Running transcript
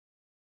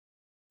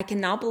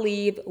cannot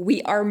believe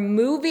we are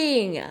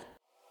moving.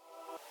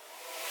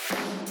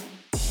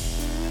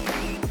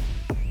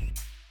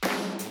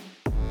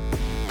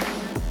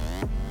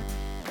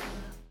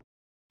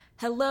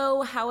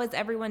 Hello, how is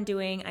everyone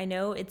doing? I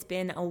know it's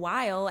been a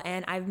while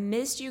and I've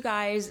missed you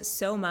guys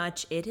so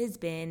much. It has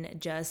been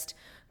just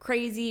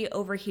crazy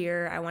over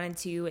here. I wanted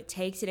to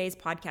take today's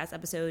podcast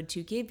episode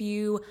to give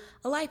you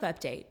a life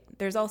update.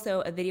 There's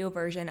also a video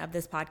version of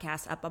this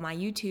podcast up on my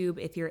YouTube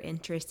if you're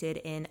interested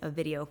in a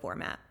video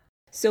format.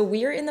 So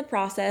we are in the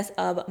process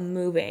of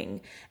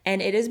moving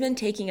and it has been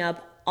taking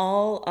up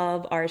all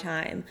of our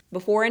time.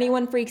 Before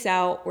anyone freaks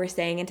out, we're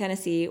staying in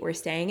Tennessee, we're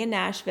staying in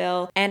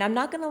Nashville, and I'm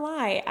not gonna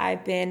lie,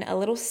 I've been a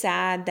little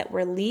sad that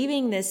we're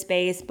leaving this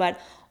space,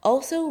 but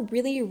also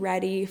really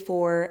ready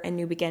for a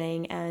new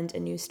beginning and a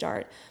new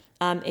start.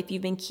 If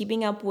you've been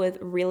keeping up with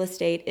real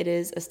estate, it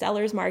is a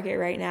seller's market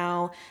right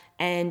now,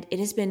 and it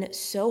has been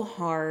so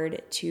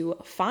hard to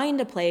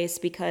find a place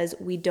because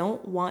we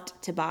don't want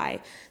to buy.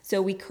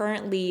 So we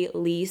currently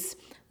lease.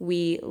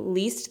 We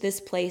leased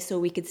this place so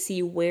we could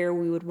see where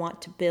we would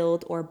want to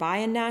build or buy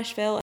in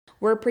Nashville.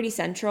 We're pretty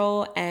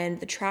central and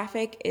the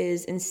traffic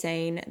is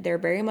insane. They're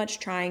very much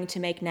trying to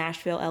make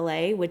Nashville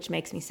LA, which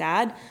makes me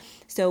sad.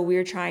 So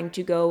we're trying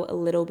to go a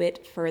little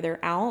bit further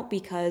out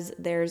because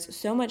there's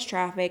so much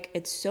traffic.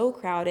 It's so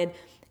crowded.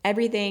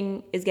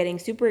 Everything is getting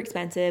super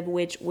expensive,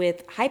 which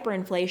with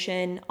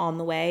hyperinflation on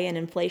the way and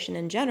inflation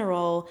in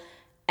general,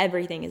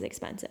 everything is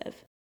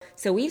expensive.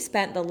 So we've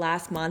spent the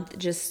last month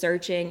just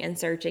searching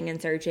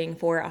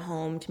for a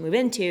home to move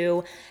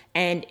into,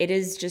 and it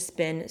has just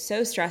been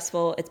so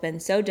stressful. It's been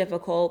so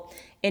difficult.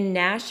 In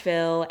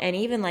Nashville, and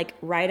even like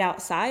right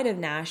outside of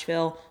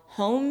Nashville,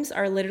 homes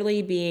are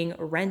literally being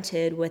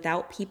rented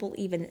without people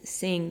even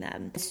seeing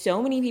them.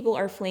 So many people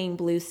are fleeing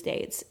blue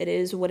states. It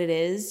is what it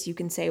is. You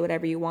can say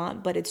whatever you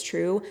want, but it's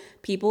true.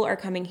 People are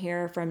coming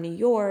here from New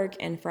York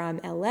and from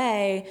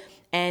LA,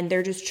 and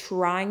they're just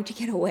trying to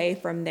get away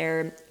from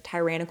their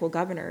tyrannical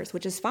governors,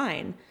 which is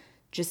fine.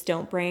 Just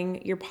don't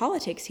bring your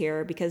politics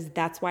here because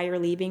that's why you're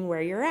leaving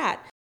where you're at.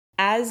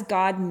 As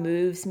God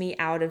moves me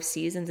out of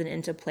seasons and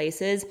into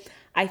places,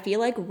 I feel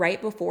like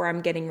right before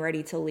I'm getting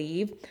ready to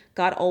leave,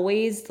 God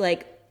always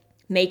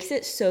makes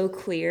it so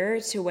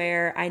clear to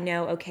where I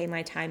know, okay,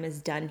 my time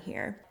is done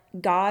here.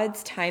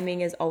 God's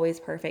timing is always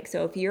perfect.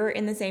 So if you're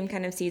in the same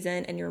kind of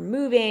season and you're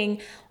moving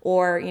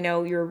or,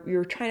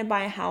 you're trying to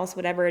buy a house,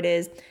 whatever it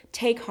is,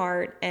 take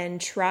heart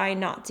and try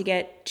not to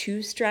get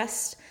too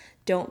stressed.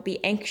 Don't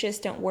be anxious.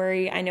 Don't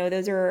worry. I know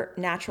those are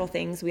natural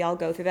things. We all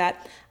go through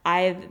that.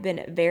 I've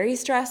been very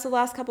stressed the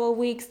last couple of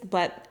weeks,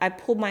 but I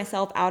pulled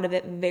myself out of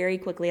it very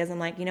quickly as I'm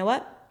like, you know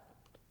what?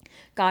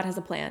 God has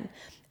a plan.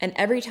 And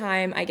every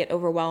time I get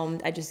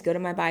overwhelmed, I just go to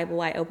my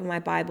Bible, I open my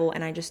Bible,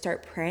 and I just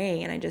start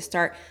praying and I just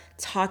start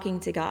talking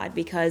to God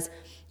because,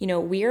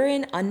 we are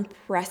in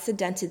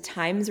unprecedented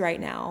times right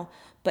now,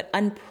 but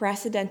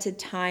unprecedented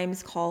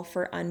times call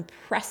for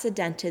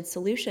unprecedented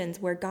solutions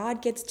where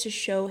God gets to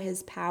show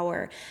his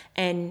power,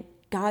 and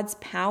God's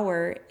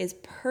power is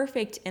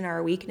perfect in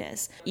our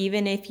weakness.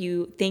 Even if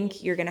you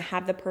think you're going to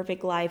have the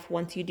perfect life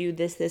once you do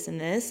this, this, and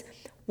this,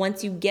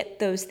 once you get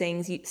those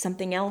things,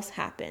 something else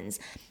happens.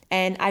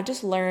 And I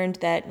just learned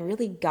that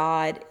really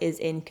God is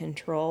in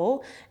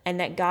control and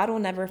that God will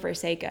never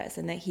forsake us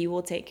and that he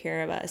will take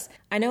care of us.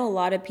 I know a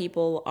lot of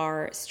people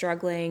are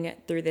struggling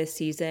through this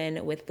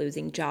season with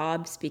losing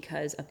jobs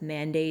because of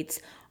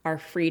mandates, our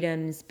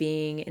freedoms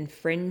being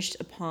infringed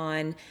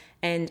upon.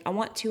 And I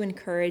want to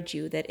encourage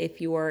you that if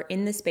you are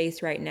in the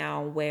space right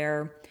now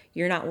where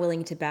you're not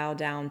willing to bow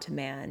down to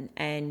man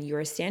and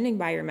you're standing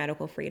by your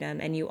medical freedom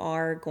and you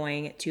are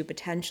going to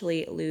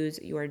potentially lose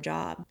your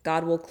job,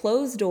 God will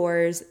close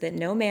doors that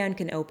no man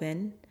can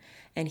open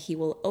and he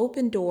will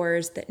open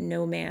doors that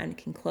no man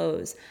can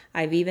close.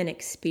 I've even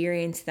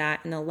experienced that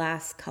in the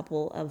last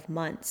couple of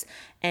months.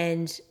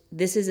 And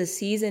this is a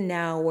season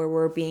now where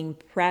we're being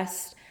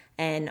pressed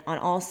and on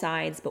all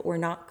sides, but we're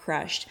not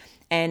crushed.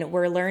 And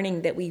we're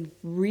learning that we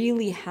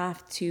really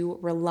have to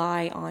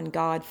rely on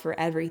God for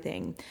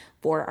everything,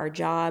 for our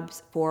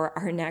jobs, for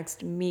our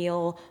next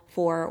meal,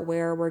 for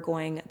where we're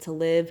going to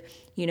live.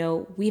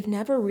 We've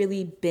never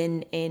really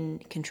been in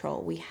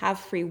control. We have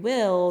free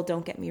will,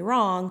 don't get me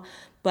wrong,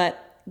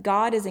 but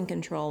God is in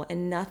control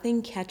and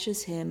nothing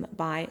catches him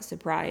by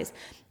surprise.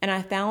 And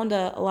I found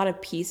a lot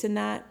of peace in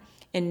that,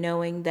 and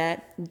knowing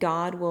that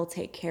God will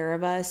take care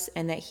of us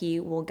and that he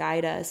will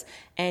guide us.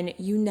 And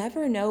you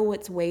never know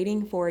what's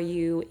waiting for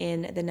you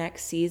in the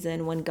next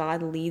season when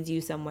God leads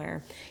you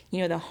somewhere.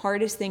 The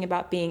hardest thing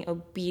about being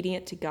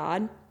obedient to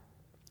God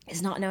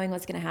is not knowing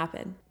what's going to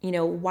happen.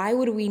 Why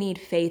would we need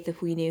faith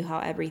if we knew how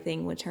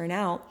everything would turn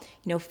out?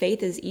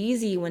 Faith is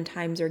easy when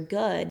times are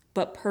good,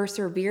 but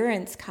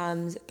perseverance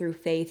comes through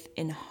faith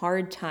in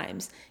hard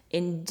times,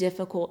 in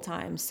difficult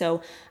times.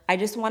 So I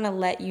just want to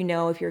let you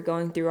know if you're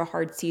going through a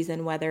hard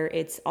season, whether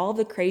it's all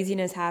the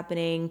craziness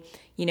happening,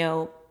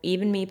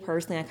 even me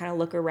personally, I kind of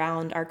look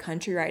around our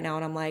country right now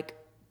and I'm like,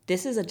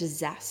 this is a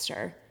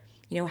disaster.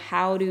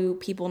 How do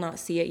people not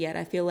see it yet?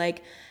 I feel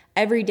like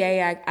every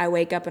day I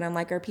wake up and I'm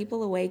like, are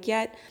people awake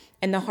yet?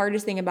 And the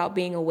hardest thing about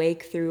being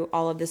awake through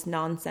all of this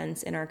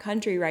nonsense in our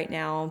country right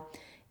now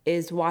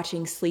is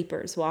watching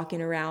sleepers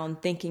walking around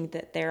thinking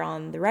that they're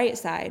on the right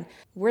side.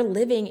 We're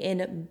living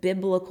in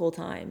biblical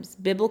times.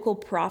 Biblical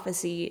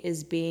prophecy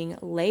is being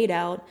laid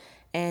out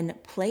and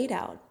played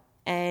out.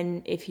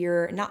 And if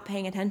you're not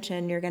paying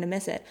attention, you're going to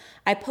miss it.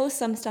 I post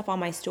some stuff on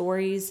my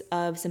stories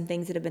of some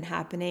things that have been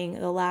happening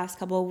the last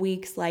couple of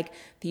weeks, like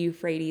the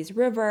Euphrates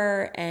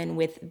River and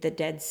with the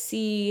Dead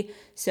Sea.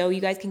 So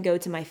you guys can go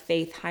to my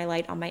faith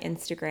highlight on my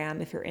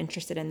Instagram if you're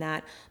interested in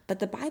that. But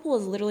the Bible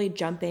is literally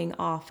jumping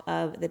off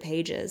of the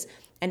pages.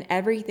 And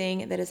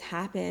everything that has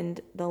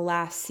happened the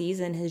last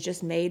season has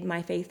just made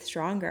my faith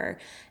stronger.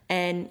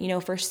 And,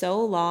 for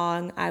so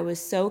long, I was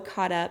so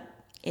caught up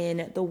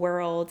in the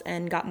world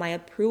and got my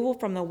approval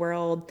from the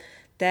world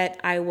that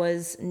I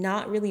was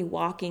not really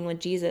walking with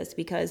Jesus,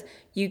 because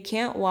you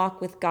can't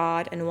walk with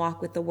God and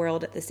walk with the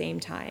world at the same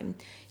time.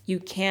 You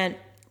can't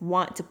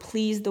want to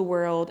please the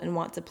world and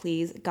want to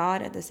please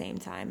God at the same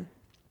time.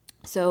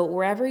 So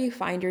wherever you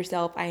find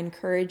yourself, I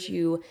encourage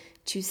you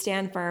to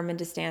stand firm and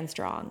to stand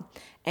strong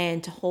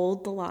and to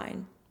hold the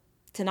line,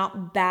 to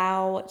not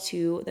bow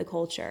to the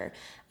culture.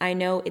 I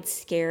know it's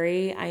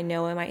scary. I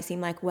know it might seem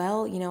like,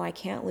 well, I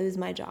can't lose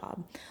my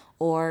job,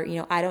 or,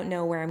 I don't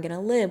know where I'm going to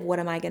live. What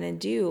am I going to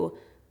do?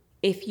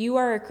 If you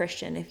are a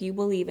Christian, if you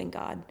believe in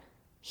God,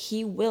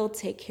 He will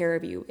take care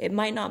of you. It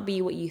might not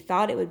be what you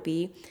thought it would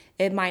be.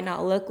 It might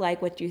not look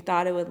like what you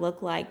thought it would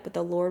look like, but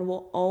the Lord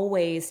will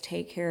always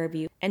take care of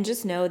you. And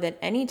just know that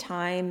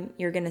anytime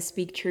you're going to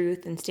speak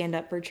truth and stand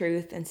up for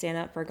truth and stand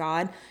up for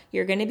God,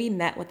 you're going to be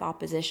met with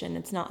opposition.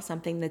 It's not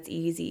something that's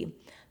easy,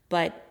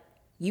 but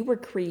you were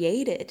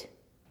created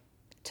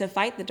to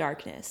fight the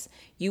darkness.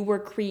 You were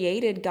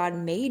created. God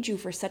made you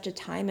for such a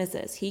time as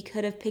this. He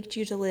could have picked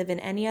you to live in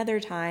any other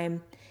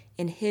time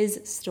in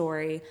His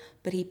story,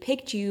 but He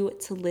picked you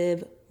to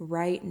live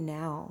right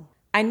now.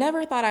 I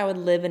never thought I would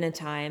live in a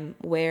time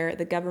where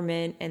the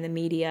government and the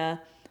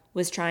media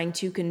was trying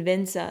to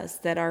convince us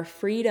that our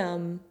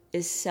freedom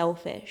is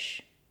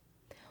selfish,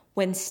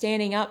 when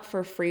standing up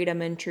for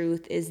freedom and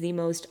truth is the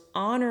most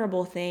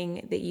honorable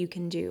thing that you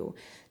can do.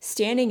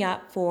 Standing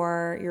up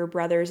for your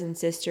brothers and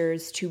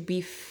sisters to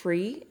be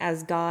free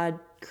as God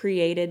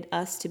created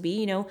us to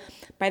be.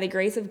 By the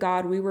grace of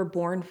God, we were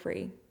born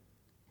free.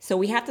 So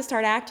we have to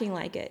start acting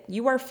like it.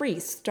 You are free.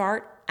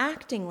 Start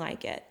acting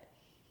like it.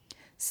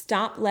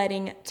 Stop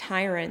letting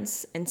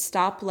tyrants and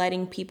stop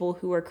letting people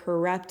who are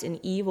corrupt and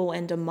evil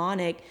and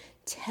demonic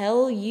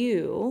tell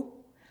you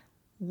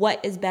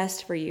what is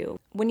best for you.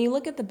 When you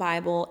look at the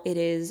Bible, it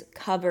is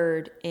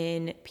covered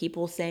in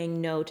people saying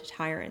no to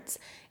tyrants.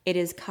 It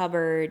is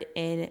covered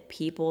in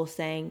people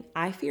saying,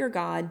 I fear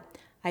God,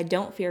 I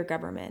don't fear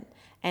government.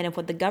 And if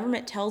what the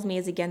government tells me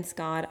is against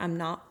God, I'm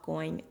not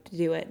going to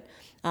do it.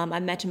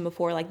 I mentioned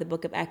before, like the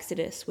book of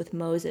Exodus with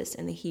Moses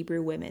and the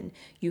Hebrew women.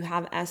 You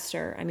have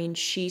Esther.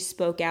 She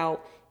spoke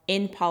out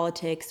in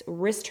politics,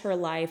 risked her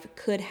life,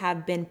 could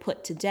have been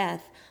put to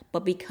death,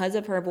 but because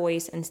of her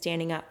voice and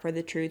standing up for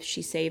the truth,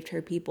 she saved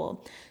her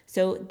people.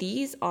 So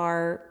these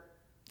are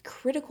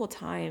critical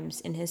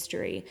times in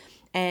history,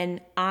 and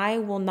I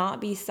will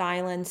not be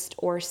silenced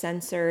or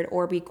censored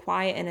or be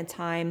quiet in a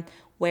time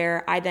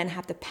where I then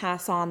have to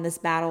pass on this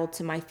battle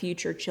to my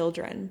future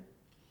children.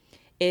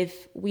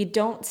 If we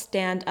don't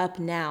stand up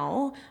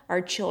now,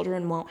 our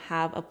children won't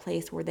have a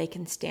place where they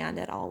can stand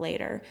at all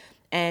later.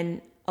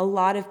 And a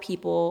lot of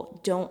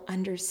people don't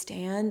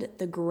understand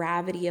the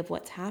gravity of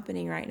what's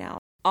happening right now.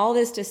 All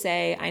this to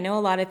say, I know a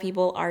lot of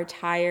people are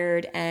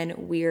tired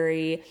and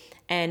weary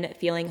and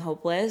feeling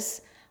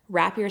hopeless.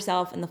 Wrap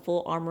yourself in the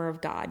full armor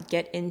of God.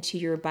 Get into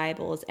your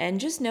Bibles and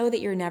just know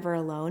that you're never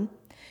alone.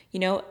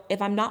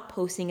 If I'm not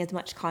posting as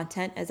much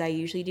content as I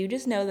usually do,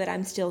 just know that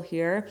I'm still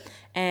here.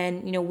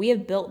 And, we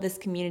have built this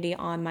community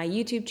on my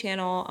YouTube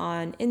channel,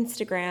 on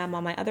Instagram,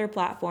 on my other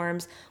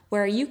platforms,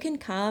 where you can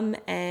come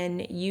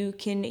and you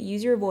can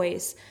use your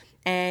voice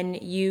and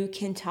you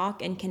can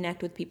talk and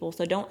connect with people.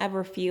 So don't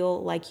ever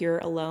feel like you're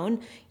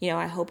alone.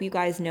 I hope you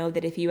guys know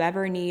that if you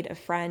ever need a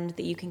friend,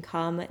 that you can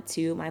come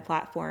to my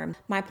platform.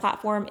 My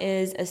platform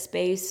is a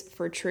space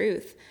for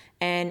truth,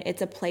 and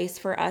it's a place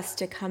for us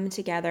to come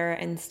together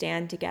and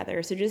stand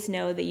together. So just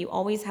know that you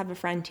always have a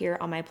friend here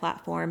on my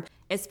platform.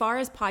 As far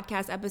as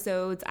podcast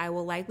episodes, I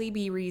will likely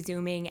be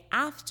resuming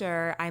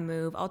after I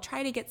move. I'll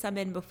try to get some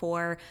in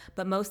before,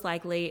 but most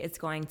likely it's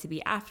going to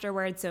be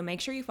afterwards. So make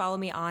sure you follow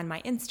me on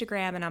my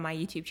Instagram and on my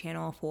YouTube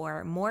channel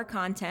for more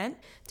content.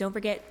 Don't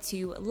forget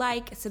to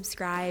like,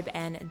 subscribe,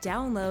 and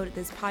download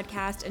this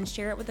podcast and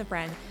share it with a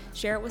friend.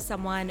 Share it with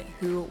someone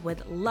who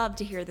would love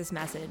to hear this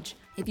message.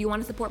 If you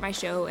want to support my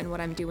show and what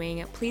I'm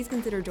doing, please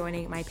consider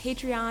joining my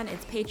Patreon.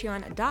 It's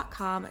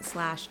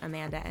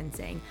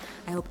patreon.com/AmandaEnsing.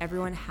 I hope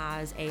everyone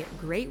has a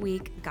great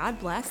week. God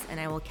bless,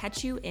 and I will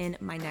catch you in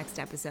my next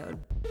episode.